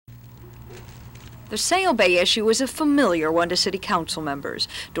The Sail Bay issue is a familiar one to City Council members.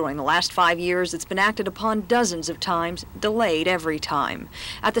 During the last 5 years, it's been acted upon dozens of times, delayed every time.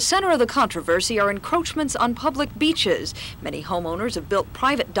 At the center of the controversy are encroachments on public beaches. Many homeowners have built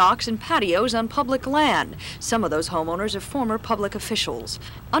private docks and patios on public land. Some of those homeowners are former public officials.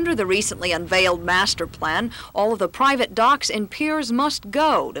 Under the recently unveiled master plan, all of the private docks and piers must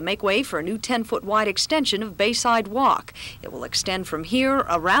go to make way for a new 10-foot wide extension of Bayside Walk. It will extend from here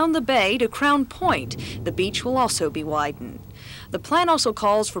around the bay to Crown Point. The beach will also be widened. The plan also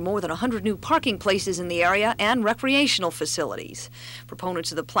calls for more than 100 new parking places in the area and recreational facilities.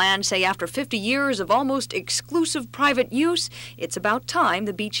 Proponents of the plan say after 50 years of almost exclusive private use, it's about time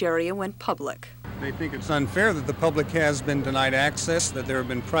the beach area went public. They think it's unfair that the public has been denied access, that there have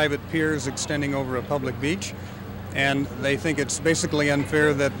been private piers extending over a public beach, and they think it's basically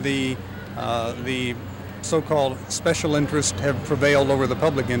unfair that the so-called special interest have prevailed over the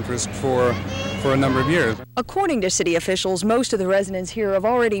public interest for a number of years. According to city officials, most of the residents here have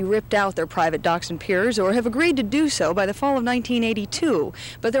already ripped out their private docks and piers or have agreed to do so by the fall of 1982.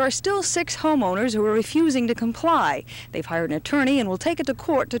 But there are still 6 homeowners who are refusing to comply. They've hired an attorney and will take it to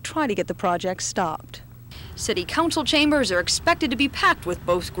court to try to get the project stopped. City Council chambers are expected to be packed with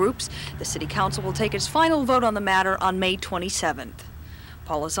both groups. The City Council will take its final vote on the matter on May 27th.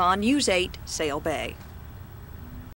 Paula Zahn, News 8, Sail Bay.